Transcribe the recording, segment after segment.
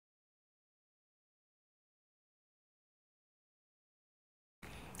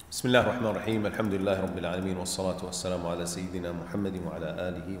بسم الله الرحمن الرحيم الحمد لله رب العالمين والصلاة والسلام على سيدنا محمد وعلى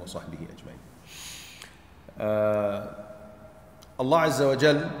آله وصحبه أجمعين. Allah Azza wa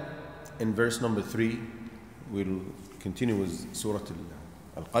Jal in verse number 3, we'll continue with Surah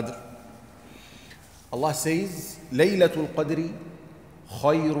Al-Qadr. Allah says, Laylatul Qadri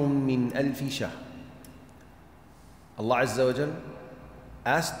khayrun min alfi shahr. Allah Azza wa Jal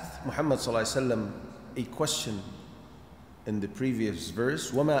asked Muhammad Sallallahu Alaihi Wasallam a question in the previous verse,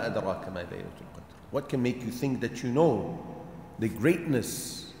 وَمَا أَدْرَاكَ مَا لَيْلَةُ الْقَدْرِ. What can make you think that you know the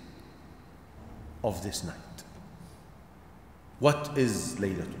greatness of this night? What is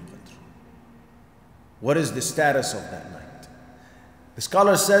Laylatul Qadr? What is the status of that night? The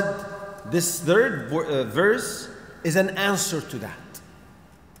scholar said this third verse is an answer to that.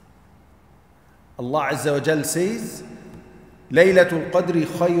 Allah Azza wa Jal says, Laylatul Qadri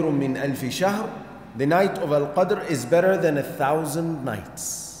khayrun min alfi shahr. The night of Al-Qadr is better than 1,000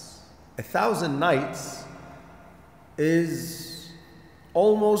 nights. 1,000 nights is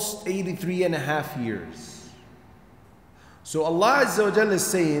almost 83.5 years. So Allah Azza wa Jalla is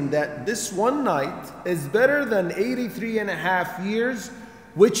saying that this one night is better than 83.5 years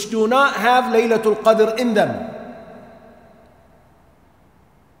which do not have Laylatul Qadr in them.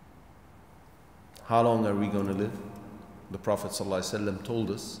 How long are we going to live? The Prophet ﷺ told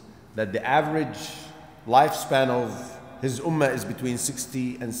us that the average lifespan of his ummah is between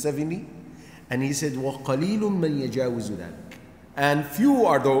 60 and 70. And he said, وَقَلِيلٌ مَنْ يَجَاوِزُ ذَلِكَ. And few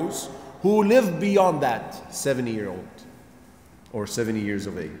are those who live beyond that 70-year-old or 70 years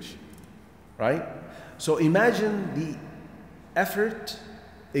of age. Right? So imagine the effort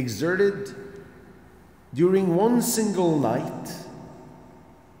exerted during one single night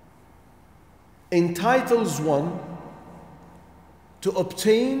entitles one to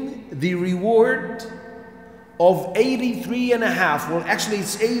obtain the reward of 83.5. Well, actually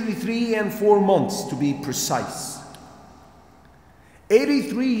it's 83 and 4 months to be precise.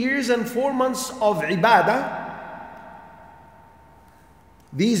 83 years and 4 months of ibadah.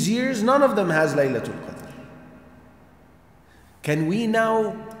 These years, none of them has Laylatul Qadr. Can we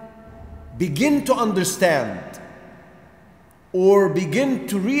now begin to understand or begin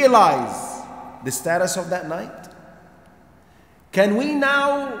to realize the status of that night? Can we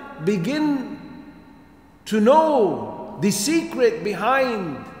now begin to know the secret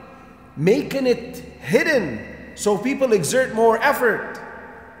behind making it hidden so people exert more effort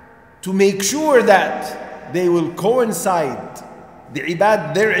to make sure that they will coincide, their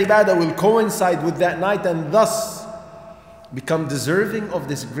ibadah will coincide with that night and thus become deserving of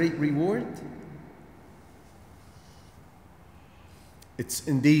this great reward? It's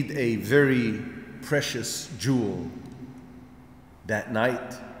indeed a very precious jewel, that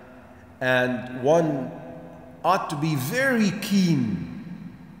night, and one ought to be very keen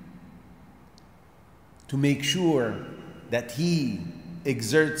to make sure that he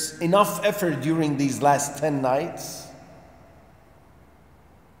exerts enough effort during these last 10 nights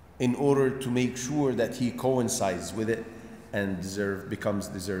in order to make sure that he coincides with it and becomes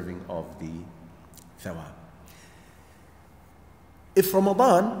deserving of the thawab. If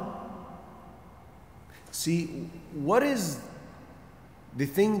Ramadan, see, what is the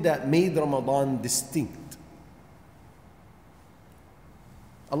thing that made Ramadan distinct?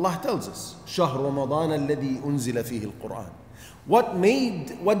 Allah tells us, شهر رمضان الذي أنزل فيه القرآن.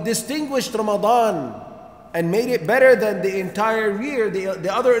 What distinguished Ramadan and made it better than the entire year,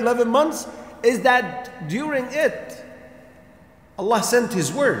 the other 11 months, is that during it, Allah sent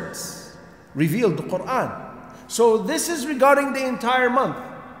His words, revealed the Quran. So this is regarding the entire month.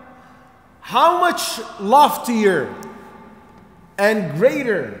 How much loftier and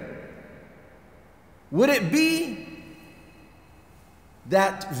greater would it be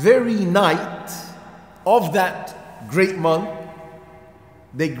that very night of that great month,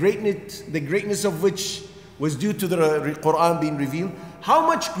 the greatness of which was due to the Quran being revealed? How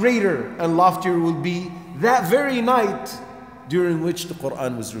much greater and loftier will be that very night during which the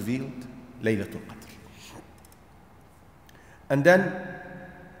Quran was revealed, Laylatul Qadr. And then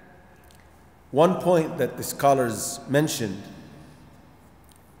one point that the scholars mentioned,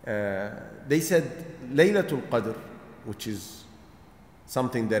 they said Laylatul Qadr, which is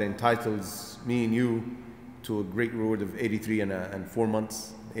something that entitles me and you to a great reward of 83 and 4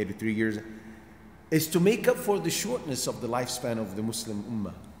 months, 83 years, is to make up for the shortness of the lifespan of the Muslim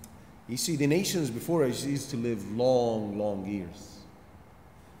Ummah. You see, the nations before us used to live long, long years.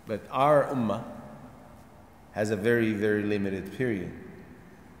 But our Ummah has a very, very limited period.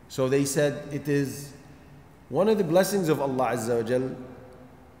 So they said it is one of the blessings of Allah Azza wa Jal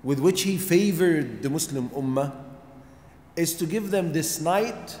with which He favored the Muslim Ummah is to give them this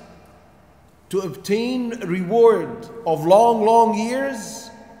night to obtain reward of long, long years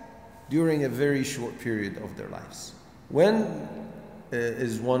during a very short period of their lives. When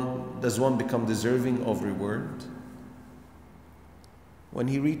does one become deserving of reward? When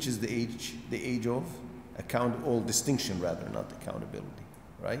he reaches the age of distinction rather, not accountability,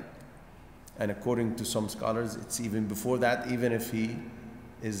 right? And according to some scholars, it's even before that, even if he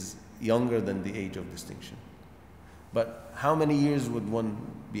is younger than the age of distinction. But how many years would one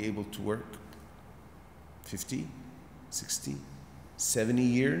be able to work? 50, 60, 70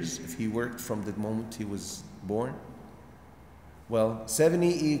 years if he worked from the moment he was born? Well,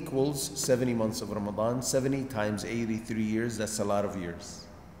 70 equals 70 months of Ramadan. 70 times 83 years, that's a lot of years.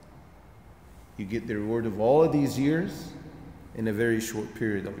 You get the reward of all of these years in a very short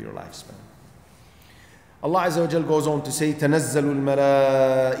period of your lifespan. Allah Azza wa Jal goes on to say, تَنَزَّلُ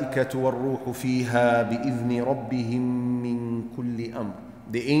الْمَلَائِكَةُ وَالرُّوحُ فِيهَا بِإِذْنِ رَبِّهِمْ مِنْ كُلِّ أَمْرٍ.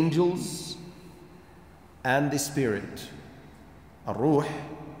 The angels and the spirit. Ar-Ruh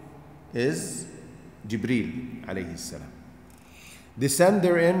is Jibreel alayhi salam. Descend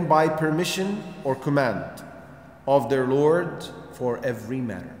therein by permission or command of their Lord for every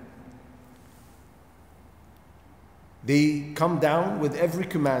matter. They come down with every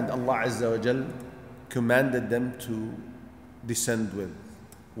command Allah Azza wa Jal commanded them to descend with,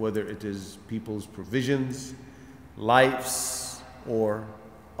 whether it is people's provisions, lives, or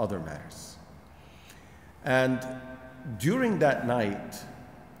other matters. And during that night,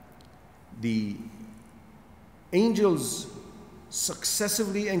 the angels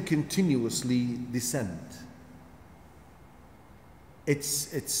successively and continuously descend.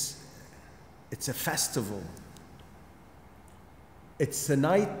 It's a festival. It's a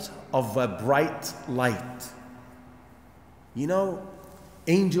night of a bright light. You know,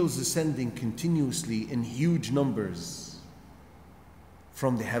 angels descending continuously in huge numbers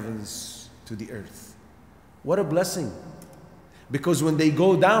from the heavens to the earth. What a blessing. Because when they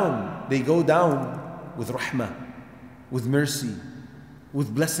go down with rahmah, with mercy,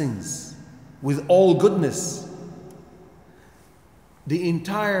 with blessings, with all goodness. The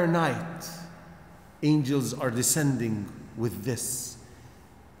entire night, angels are descending with this.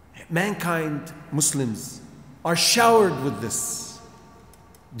 Mankind, Muslims, are showered with this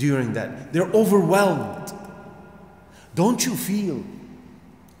during that. They're overwhelmed. Don't you feel?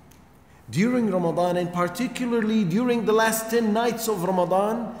 During Ramadan, and particularly during the last 10 nights of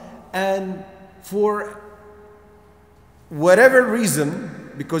Ramadan, and for whatever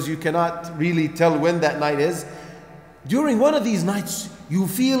reason, because you cannot really tell when that night is, during one of these nights, you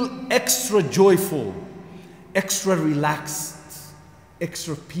feel extra joyful, extra relaxed,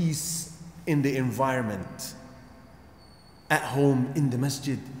 extra peace in the environment, at home, in the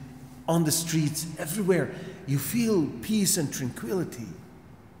masjid, on the streets, everywhere. You feel peace and tranquility.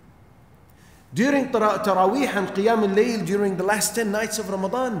 During Taraweeh and Qiyam al-Layl, during the last 10 nights of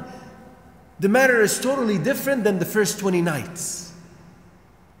Ramadan, the matter is totally different than the first 20 nights.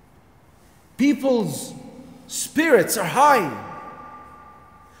 People's spirits are high.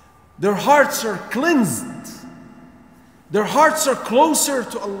 Their hearts are cleansed. Their hearts are closer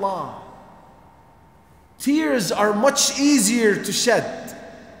to Allah. Tears are much easier to shed,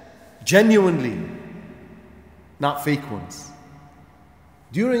 genuinely, not fake ones,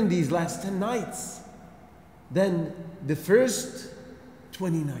 during these last 10 nights than the first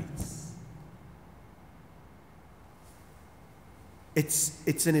 20 nights.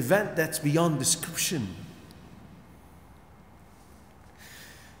 It's an event that's beyond description.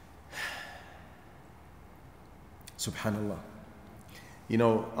 Subhanallah. You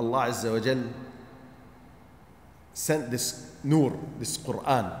know, Allah Azza wa Jal sent this nur, this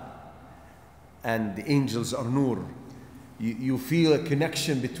Quran, and the angels are nur. You feel a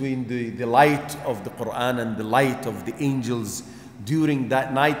connection between the light of the Quran and the light of the angels during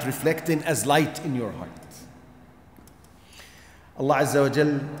that night, reflecting as light in your heart. Allah Azza wa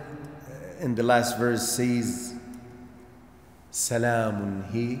Jal in the last verse says, Salamun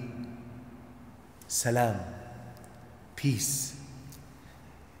hi, salam, peace.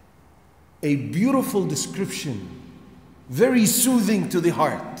 A beautiful description, very soothing to the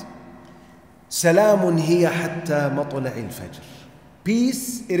heart. Salamun hiya hatta matla'i al-fajr.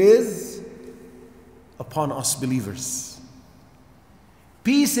 Peace it is upon us believers.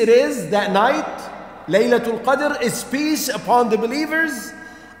 Peace it is that night. Laylatul Qadr is peace upon the believers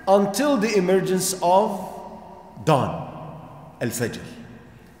until the emergence of dawn, al-Fajr.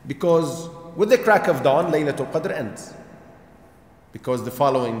 Because with the crack of dawn, Laylatul Qadr ends. Because the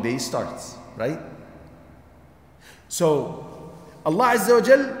following day starts, right? So Allah Azza wa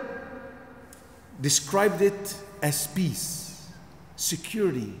Jal described it as peace,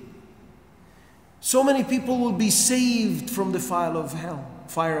 security. So many people will be saved from the fire of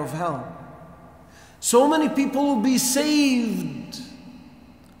hell. So many people will be saved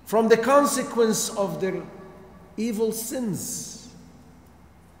from the consequence of their evil sins.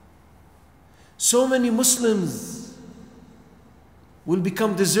 So many Muslims will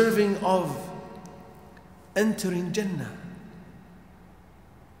become deserving of entering Jannah.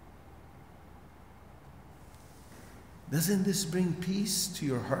 Doesn't this bring peace to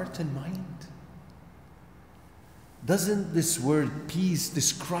your heart and mind? Doesn't this word peace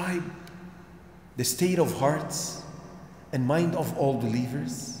describe the state of hearts and mind of all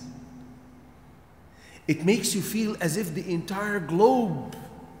believers? It makes you feel as if the entire globe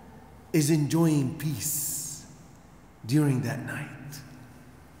is enjoying peace during that night.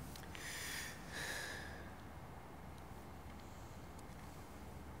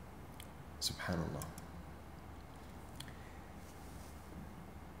 Subhanallah.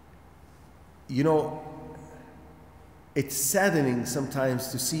 You know, it's saddening sometimes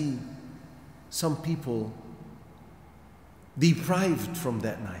to see some people deprived from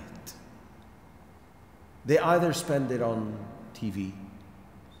that night. They either spend it on TV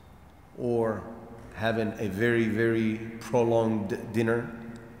or having a very, very prolonged dinner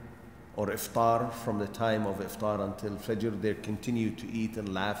or iftar. From the time of iftar until Fajr, they continue to eat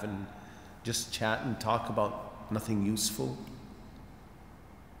and laugh and just chat and talk about nothing useful,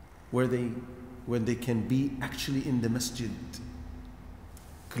 when they can be actually in the masjid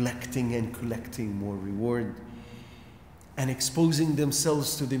collecting more reward and exposing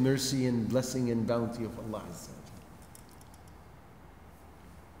themselves to the mercy and blessing and bounty of Allah Azza wa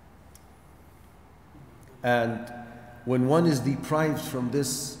Jalla. And when one is deprived from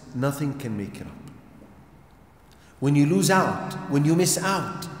this, nothing can make it up. When you lose out, when you miss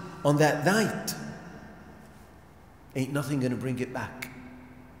out on that night, ain't nothing gonna bring it back,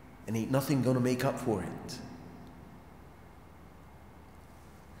 and ain't nothing gonna make up for it.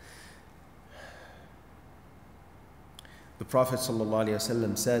 The Prophet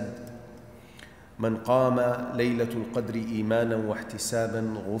ﷺ said, "Man qama laylatul qadri imanan wa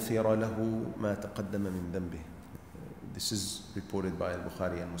ihtisaban ghufira lahu ma taqaddama min dhanbih." This is reported by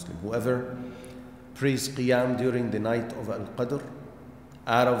Al-Bukhari and Muslim. Whoever prays qiyam during the night of Al-Qadr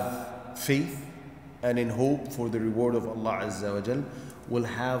out of faith and in hope for the reward of Allah Azza wa Jal will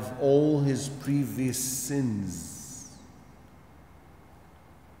have all his previous sins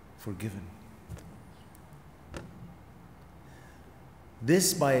forgiven.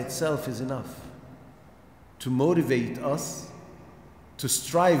 This by itself is enough to motivate us to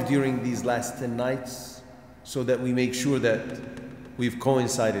strive during these last 10 nights so that we make sure that we've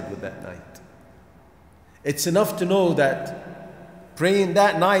coincided with that night. It's enough to know that praying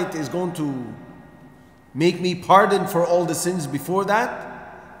that night is going to make me pardon for all the sins before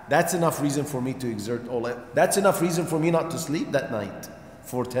that. That's enough reason for me to exert all that. That's enough reason for me not to sleep that night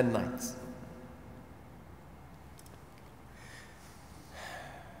for 10 nights.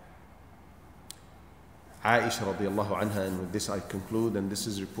 Aisha radiallahu anha, and with this I conclude, and this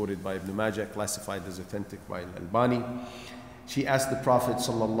is reported by Ibn Majah, classified as authentic by Al-Albani. She asked the Prophet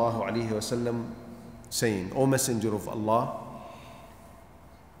sallallahu alaihi wasallam, saying, "O Messenger of Allah,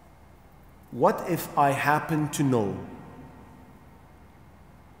 what if I happen to know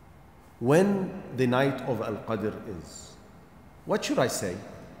when the night of Al-Qadr is? What should I say?"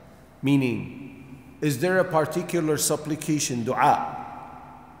 Meaning, is there a particular supplication, dua,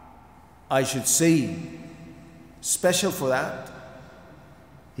 I should say special for that?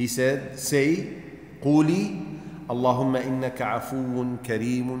 He said, say, قولي اللهم إنك عفو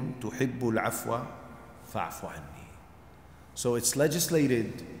كريم تحب العفو فاعف عني. So it's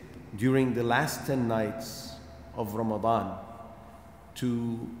legislated during the last 10 nights of Ramadan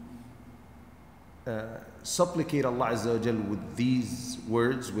to supplicate Allah Azza wa Jal with these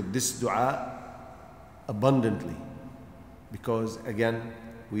words, with this dua abundantly, because again,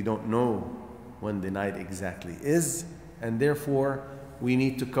 we don't know when the night exactly is, and therefore we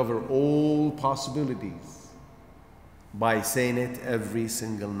need to cover all possibilities by saying it every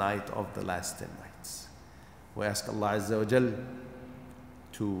single night of the last 10 nights. We ask Allah Azza wa Jal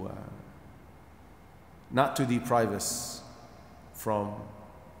to not to deprive us from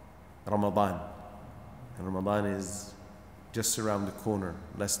Ramadan. And Ramadan is just around the corner,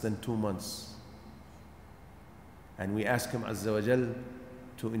 less than 2 months. And we ask Him Azza wa Jal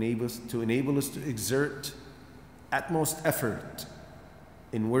to enable us to exert utmost effort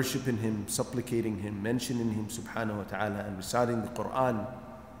in worshiping Him, supplicating Him, mentioning Him subhanahu wa ta'ala, and reciting the Quran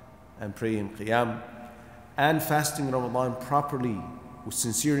and praying Qiyam and fasting Ramadan properly with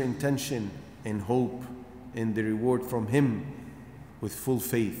sincere intention and hope in the reward from Him with full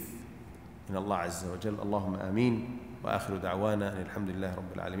faith in Allah Azza wa Jal. Allahumma ameen. وآخر دعوانا أن الحمد لله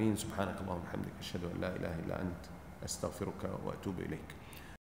رب العالمين. سبحانك اللهم وبحمدك أشهد أن لا إله إلا أنت أستغفرك وأتوب إليك.